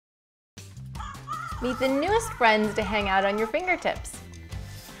Meet the newest friends to hang out on your fingertips.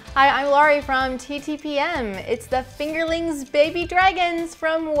 Hi, I'm Laurie from TTPM. It's the Fingerlings Baby Dragons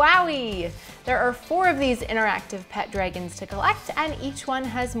from WowWee. There are 4 of these interactive pet dragons to collect, and each one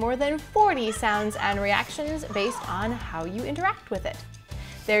has more than 40 sounds and reactions based on how you interact with it.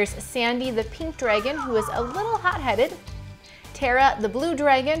 There's Sandy the pink dragon, who is a little hot-headed, Tara the blue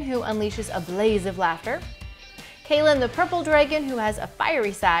dragon, who unleashes a blaze of laughter, Kaylin the purple dragon, who has a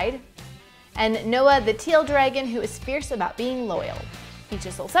fiery side, and Noah the teal dragon, who is fierce about being loyal. Each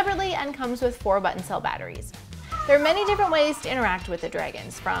is sold separately and comes with 4 button cell batteries. There are many different ways to interact with the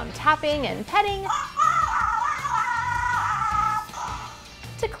dragons, from tapping and petting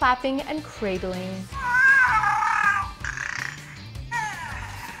to clapping and cradling.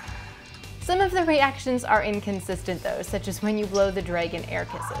 Some of the reactions are inconsistent though, such as when you blow the dragon air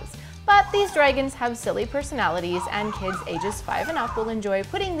kisses. But these dragons have silly personalities, and kids ages 5 and up will enjoy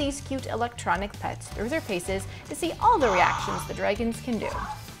putting these cute electronic pets through their paces to see all the reactions the dragons can do.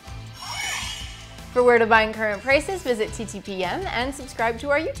 For where to buy and current prices, visit TTPM and subscribe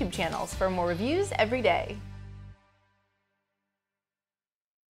to our YouTube channels for more reviews every day.